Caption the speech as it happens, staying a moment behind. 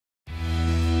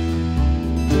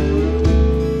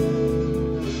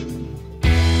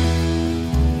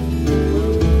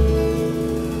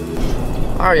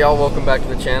Alright y'all, welcome back to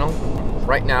the channel.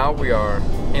 Right now we are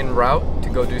en route to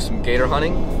go do some gator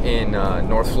hunting in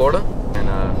North Florida,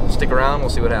 and stick around,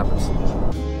 we'll see what happens.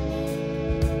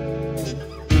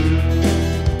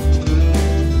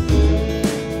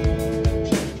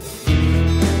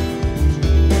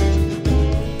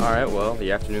 Alright, well,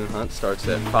 the afternoon hunt starts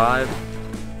at 5.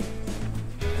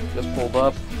 Just pulled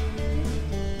up.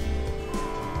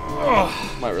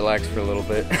 Oh, might relax for a little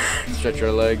bit, stretch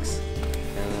our legs,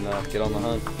 and then get on the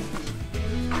hunt.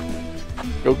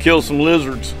 Go kill some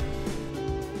lizards.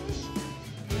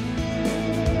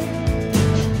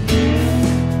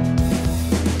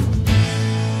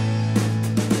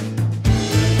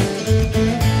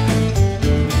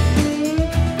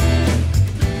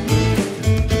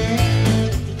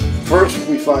 First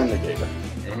we find the gator,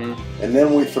 and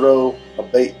then we throw a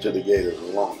bait to the gator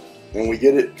along. And we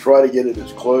try to get it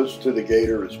as close to the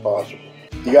gator as possible.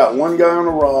 You got one guy on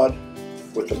a rod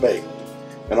with the bait,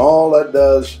 and all that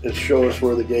does is show us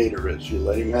where the gator is. You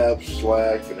let him have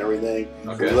slack and everything.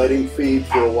 Okay. You let him feed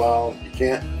for a while.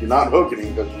 You're not hooking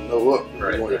him because there's no hook.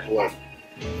 Right.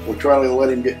 We try to let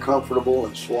him get comfortable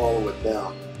and swallow it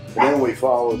down, and then we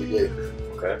follow the gator.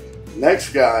 Okay.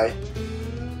 Next guy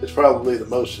is probably the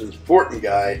most important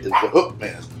guy, is the hook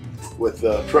man with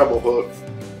the treble hook.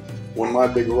 One my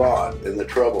big rod and the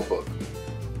treble hook.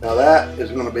 Now that is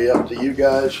going to be up to you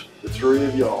guys, the 3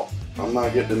 of y'all. I'm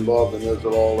not getting involved in this at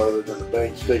all other than the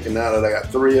bang stick. Now that I got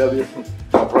 3 of you,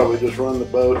 I'll probably just run the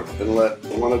boat and let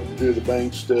one of you do the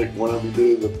bang stick, one of you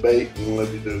do the bait, and one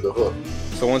of you do the hook.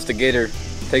 So once the gator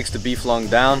takes the beef lung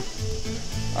down,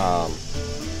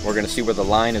 we're going to see where the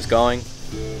line is going,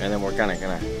 and then we're kind of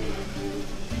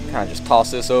just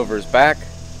toss this over his back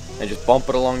and just bump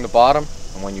it along the bottom.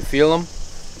 And when you feel him,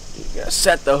 you gotta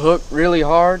set the hook really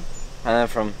hard, and then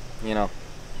from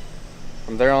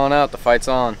there on out, the fight's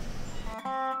on.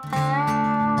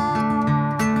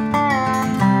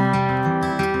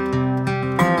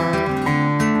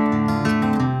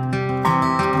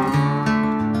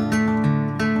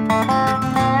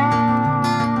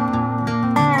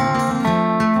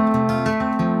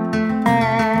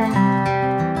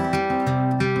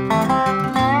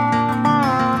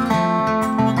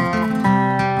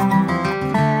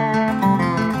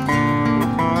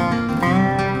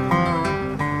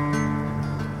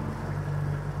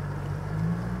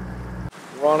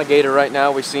 We're on a gator right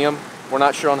now. We see him. We're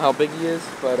not sure on how big he is,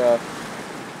 but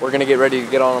we're gonna get ready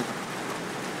to get on him.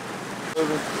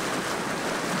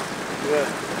 Yeah.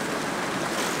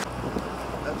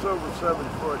 That's over 7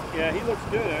 foot. Yeah, he looks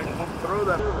good. Throw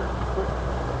that.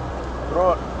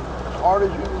 Throw it as hard as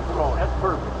you can throw it. That's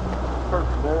perfect.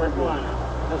 Perfect. Very good.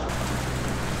 Just as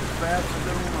fast as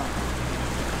they want.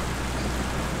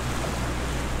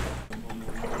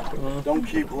 Don't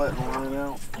keep letting line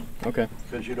out. Okay.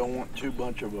 Because you don't want too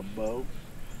much of a bow.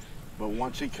 But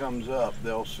once he comes up,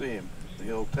 they'll see him.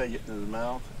 He'll take it in his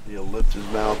mouth. He'll lift his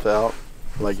mouth out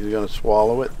like he's going to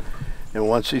swallow it. And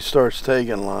once he starts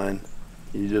taking line,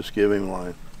 you just give him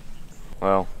line.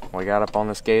 Well, we got up on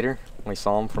this gator. We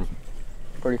saw him from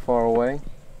pretty far away,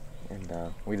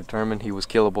 and we determined he was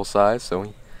killable size, so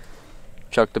we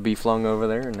chucked the beef lung over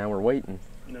there, and now we're waiting.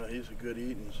 No, he's a good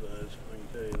eating size, I can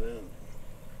tell you that.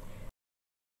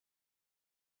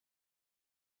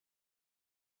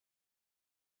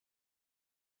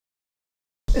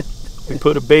 We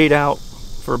put a bait out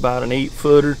for about an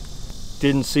 8-footer.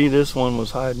 Didn't see this one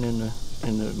was hiding in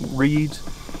the reeds,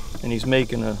 and he's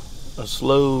making a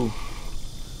slow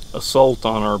assault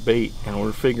on our bait, and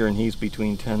we're figuring he's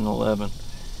between 10 and 11.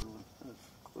 That's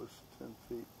close to 10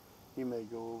 feet. He may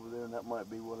go over there, and that might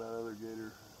be what that other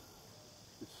gator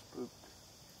is spooked.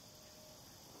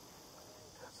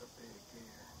 That's a big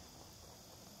gator.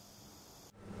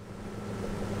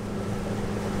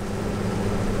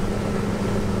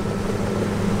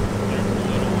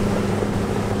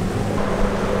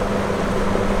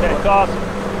 That's awesome.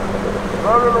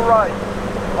 Throw to the right,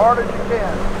 hard as you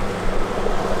can.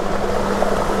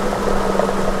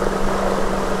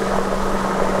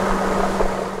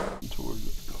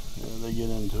 They get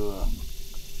into a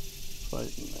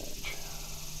fighting match.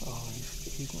 Oh,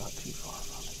 he's not too far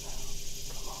from it now.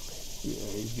 Come on, baby.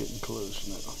 Yeah, he's getting close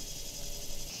now.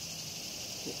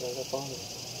 He's right up on it.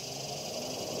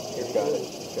 He's got it.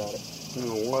 He's got it.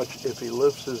 Now watch if he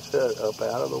lifts his head up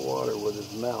out of the water with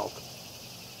his mouth.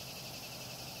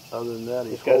 Other than that,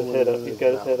 he's got his head up. He's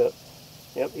got his head up.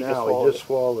 Yep, he just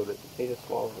swallowed it. He just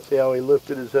swallowed it. See how he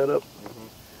lifted his head up?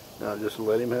 Now just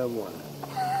let him have one.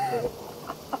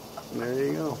 There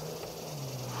you go.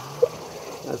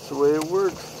 That's the way it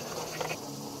works.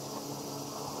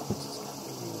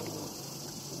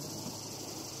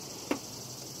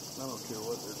 I don't care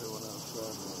what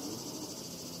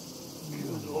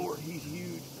Good Lord, he's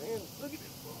huge, man. Look at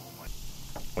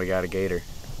this. We got a gator.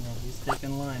 Yeah, he's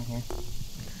taking line here.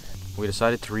 We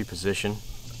decided to reposition,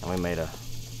 and we made a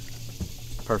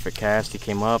perfect cast. He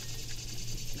came up,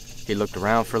 he looked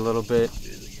around for a little bit,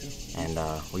 and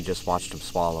we just watched him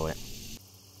swallow it.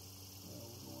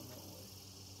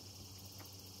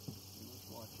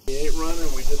 He ain't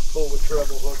running, we just pull the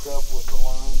treble hook up with the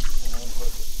line and unhook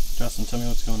it. Justin, tell me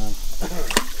what's going on.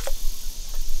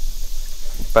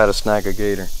 About to snag a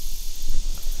gator.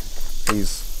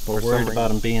 We're worried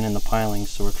about him being in the pilings,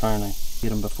 so we're trying to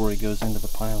get him before he goes into the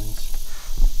pilings.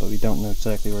 But we don't know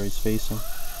exactly where he's facing.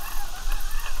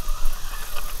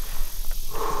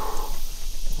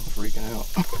 I'm freaking out.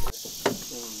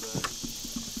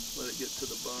 Let it get to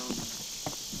the bone.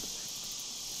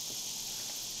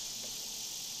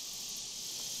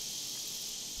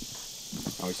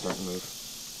 Oh, he's starting to move.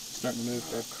 Starting to move.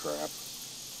 Oh, crap.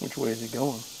 Which way is he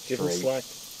going? Give him slack.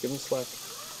 Give him slack.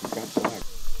 He's got slack.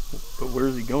 But where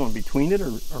is he going? Between it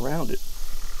or around it?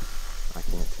 I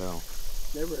can't tell.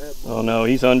 Never had one. Oh no,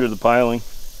 he's under the piling.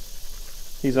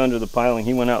 He's under the piling.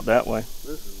 He went out that way.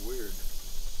 This is weird.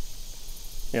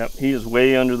 Yep, he is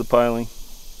way under the piling.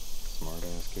 Smart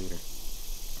ass gator.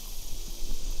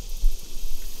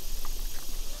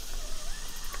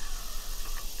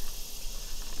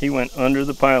 He went under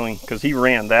the piling because he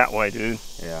ran that way, dude.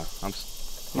 Yeah,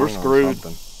 We're screwed.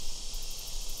 You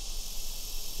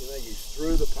think he's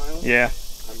through the piling? Yeah.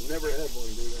 I've never had one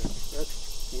do that.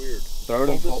 That's weird. Throw it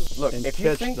in. Look, and if you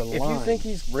catch think the line.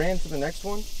 he's ran to the next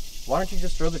one, why don't you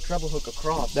just throw the treble hook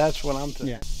across? That's what I'm thinking.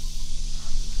 Yeah.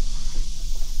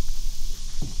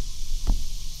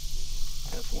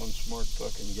 That's one smart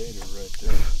fucking gator right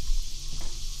there.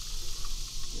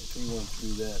 If he went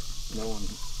through that knowing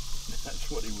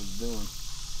that's what he was doing.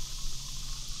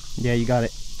 Yeah, you got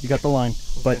it. You got the line.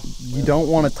 But you don't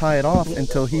want to tie it off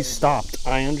until he's stopped.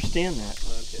 I understand that.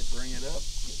 Okay, bring it up.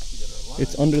 Get our line.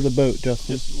 It's under the boat,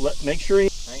 Justin. Just make sure he.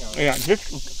 Hang on. Yeah,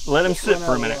 just let him sit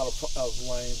for a minute. Run out of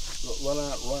lane. Run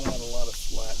out a lot of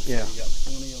slack. So Yeah. you got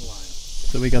plenty of line.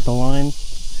 So we got the line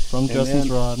from And Justin's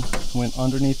then- rod, went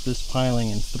underneath this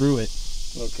piling and through it,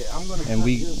 Okay, I'm gonna. and cut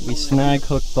we his line. snag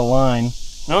hooked the line.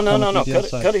 No. Coming through the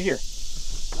Cut outside. it here.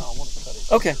 No, I want to cut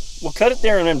it. Okay, well cut it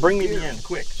there and then bring me the end,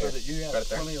 quick. So that you Cut have it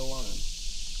there. plenty of line.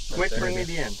 Quick, there, bring me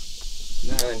here. the end.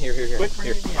 And then here. Quick, bring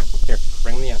Here, me the end. here.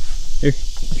 Bring me the end. Here,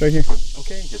 it's right here.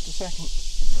 Okay, just a second.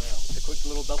 It's a quick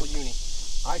little double uni.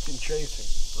 I can chase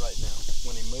him right now.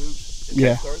 When he moves, if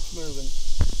Yeah. he starts moving,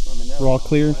 let me know. We're all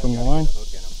clear from the line. Hook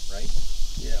in him, right?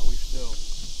 Yeah, we still.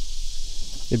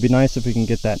 It'd be nice if we can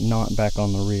get that knot back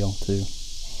on the reel too. Damn,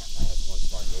 that is one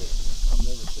smart gator. I've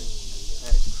never seen him do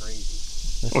that. That is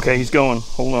crazy. Okay, he's going.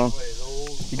 Hold on. Wait,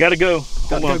 hold. You gotta go.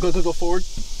 Hold on. Go forward.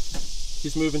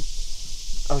 He's moving.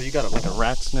 Oh, you got like a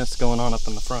rat's nest going on up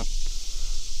in the front.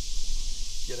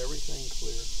 Get everything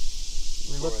clear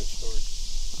before I start.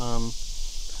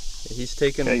 He's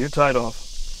taking. Okay, you're tied off.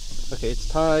 Okay, it's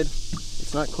tied.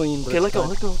 It's not clean, but Okay, it's let go. tied.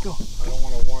 Let go. I don't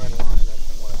want to wind line up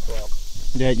in my prop.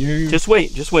 Yeah, you. Just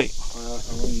wait. I'm in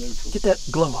neutral. Get that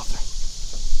glove off there.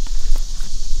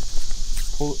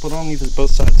 Put on these both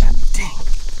sides. Dang.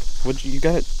 You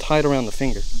got it tied around the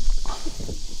finger.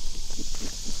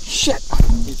 Shit.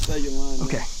 You stay your line.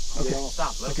 Okay. Now. Get off.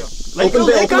 Stop, let go.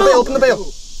 Open the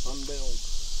bail. Unbailed.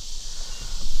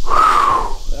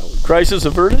 Crisis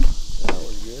averted. That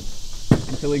was good.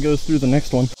 Until he goes through the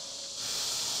next one.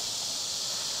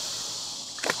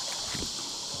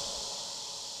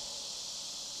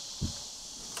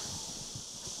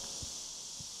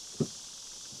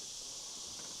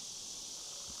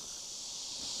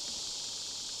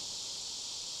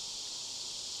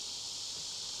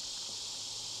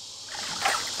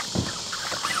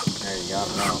 There you got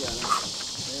him now. There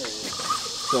he is.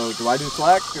 So do I do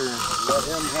slack or? Let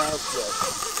him have that.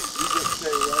 You just stay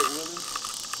right with him.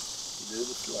 Do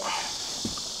the slack.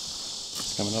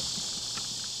 It's coming up.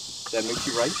 Dad, move to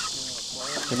your right.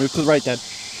 Okay, move to the right, Dad.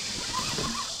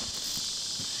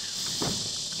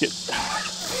 Get.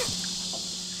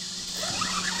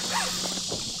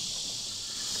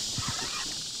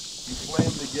 You play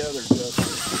them together, Justin.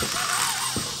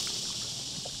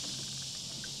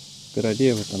 Good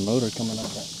idea with the motor coming up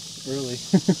that early.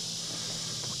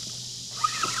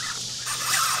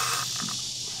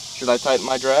 Should I tighten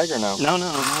my drag or no? No.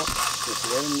 Just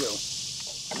let him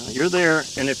go. You're there,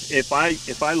 and if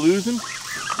I lose him,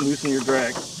 loosen your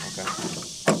drag. Okay.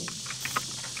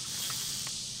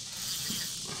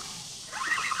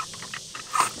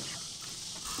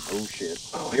 Oh shit.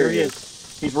 Oh, here he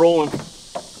is. He's rolling.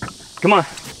 Come on.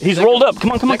 He's rolled up.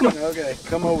 Come on. Okay,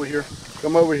 come over here.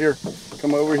 Come over here.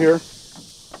 Come over here.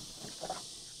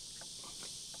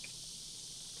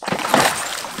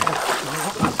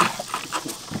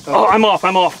 Oh, I'm off.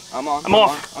 I'm on. I'm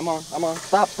off. I'm on.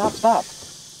 Stop.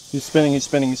 He's spinning. He's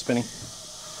spinning.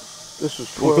 This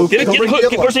is 12. Get the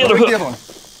hook. Where's the other hook?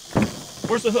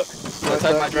 Where's the hook? Can I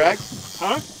tighten my drag?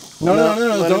 Huh?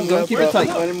 No. Don't keep it tight.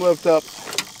 Let him lift up.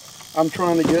 I'm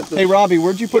trying to get this. Hey, Robbie,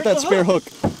 where'd you put that spare hook?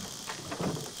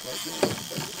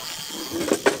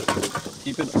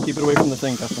 Keep it away from the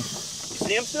thing, Dustin. You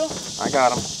see him still? I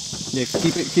got him. Yeah,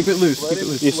 keep it loose. Keep it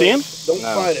loose. You see him? Don't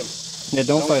fight him. Yeah,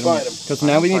 don't fight him. Because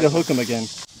now we need to hook him again.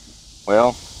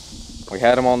 Well, we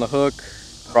had him on the hook,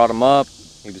 brought him up.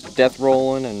 He was death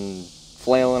rolling and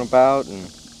flailing about,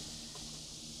 and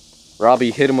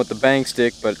Robbie hit him with the bang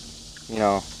stick, but you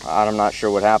know, I'm not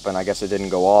sure what happened. I guess it didn't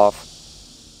go off,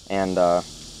 and the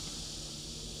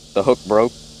hook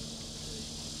broke,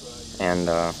 and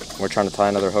we're trying to tie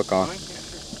another hook on.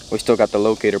 We still got the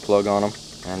locator plug on him,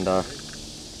 and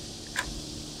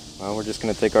well, we're just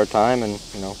gonna take our time and,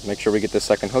 you know, make sure we get this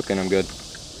second hook in him good.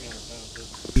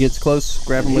 He gets close,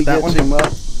 grab him with that one. He gets him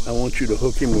up. I want you to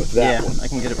hook him with that one. I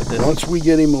can get it with this. Once we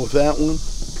get him with that one,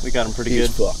 We got him pretty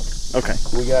he's good. fucked. Okay.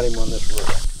 We got him on this reel.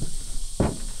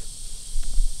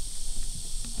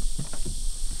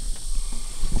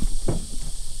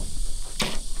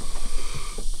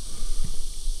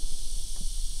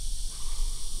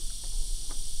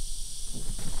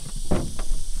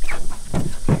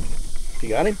 You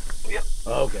got him? Yep.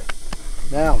 Okay.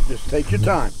 Now, just take your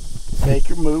time.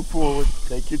 Move forward.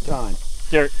 Take your time.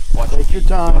 Derek, Take your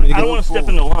time. I don't want to step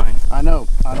in the line. I know.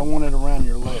 I don't want it around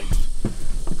your legs.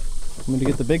 I'm going to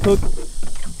get the big hook.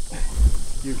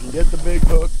 You can get the big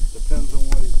hook. Depends on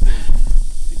what he's doing.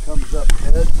 He comes up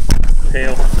head,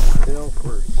 Tail. tail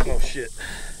first. Oh shit.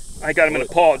 I got him in a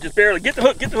paw. Just barely. Get the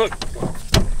hook.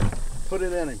 Put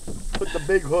it in him. Put the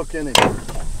big hook in him.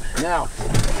 Now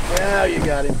you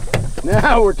got him.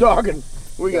 Now we're talking.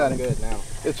 We got him. Good now.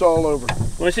 It's all over.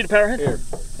 Want to see the power head? Here.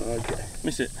 Okay. Let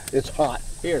me see it. It's hot.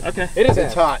 Here. Okay. It is.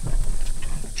 It's hot.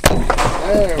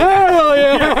 There. Hell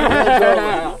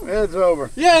yeah! It's over.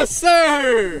 Yes,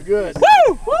 sir! Good.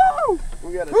 Woo! Woo!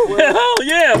 We got a 12. Hell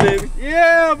yeah, baby.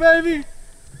 Yeah, baby!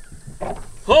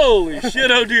 Holy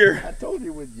shit, oh dear. I told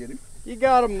you we'd get him. You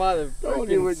got him by the Told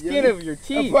you freaking we'd skin get him. of your That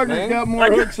teeth, fucker's man. got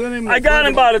more hooks in him. I got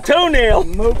him by the toenail.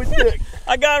 Moby Dick.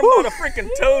 I got him by the freaking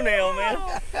toenail,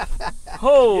 man.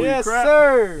 Holy Yes, crap.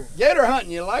 sir! Gator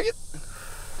hunting, you like it?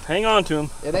 Hang on to him.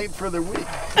 It ain't for the weak.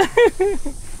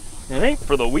 It ain't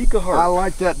for the weak of I heart.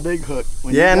 like that big hook.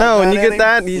 When Yeah, you got no, when that you in get him,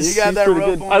 that, you he's got that pretty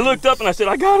rope good. on I him. looked up and I said,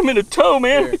 I got him in the toe,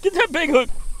 man. Here. Get that big hook.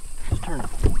 Just turn it.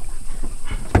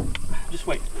 Just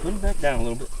wait. Put him back down a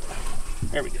little bit.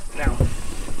 There we go. Now.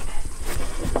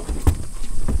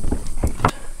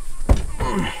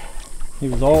 He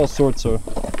was all sorts of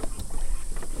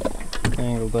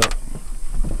angled up.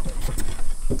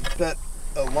 That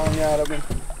long out of him,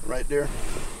 right there.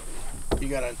 You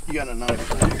got a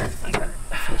knife right here.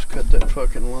 Just cut that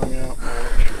fucking lung out.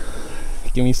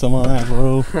 Give me some of that,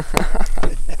 bro.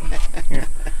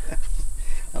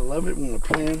 I love it when the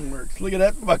plan works. Look at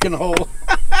that fucking hole.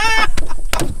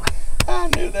 I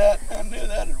knew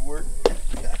that'd work.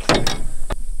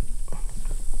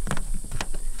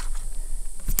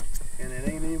 And it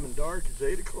ain't even dark. It's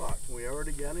 8 o'clock. We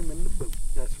already got him in the boot.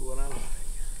 That's what I like.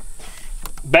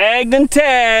 Bagged and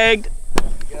tagged.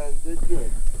 You guys did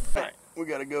good. Right. We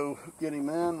gotta go get him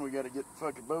in. We gotta get the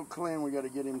fucking boat clean. We gotta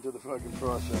get him to the fucking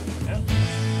process. Yep.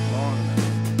 Long enough.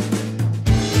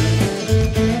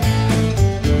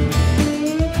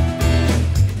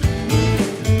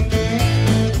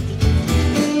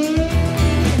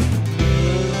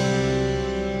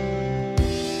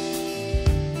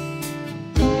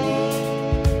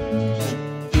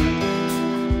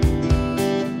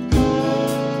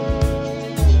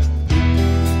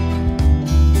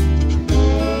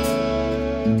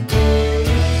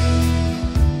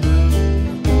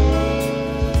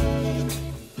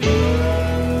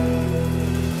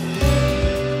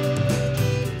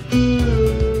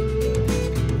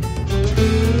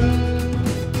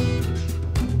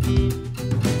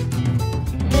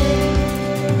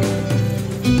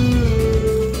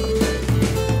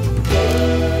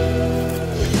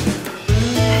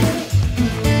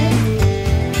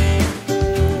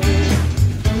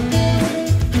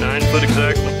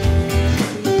 Exactly.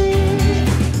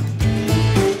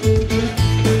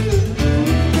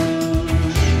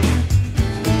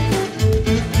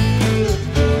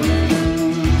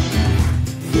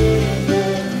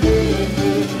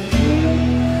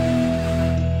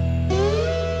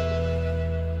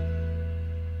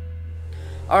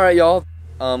 Alright, y'all.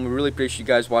 We really appreciate you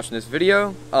guys watching this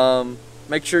video.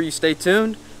 make sure you stay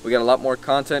tuned. We got a lot more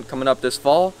content coming up this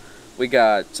fall. We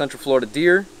got Central Florida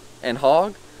deer and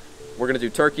hog. We're going to do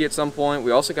turkey at some point.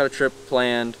 We also got a trip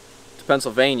planned to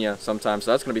Pennsylvania sometime,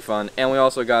 so that's going to be fun. And we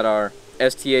also got our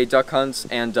STA duck hunts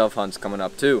and dove hunts coming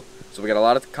up too. So we got a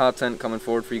lot of content coming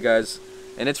forward for you guys.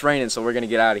 And it's raining, so we're going to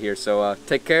get out of here. So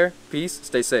take care, peace,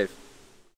 stay safe.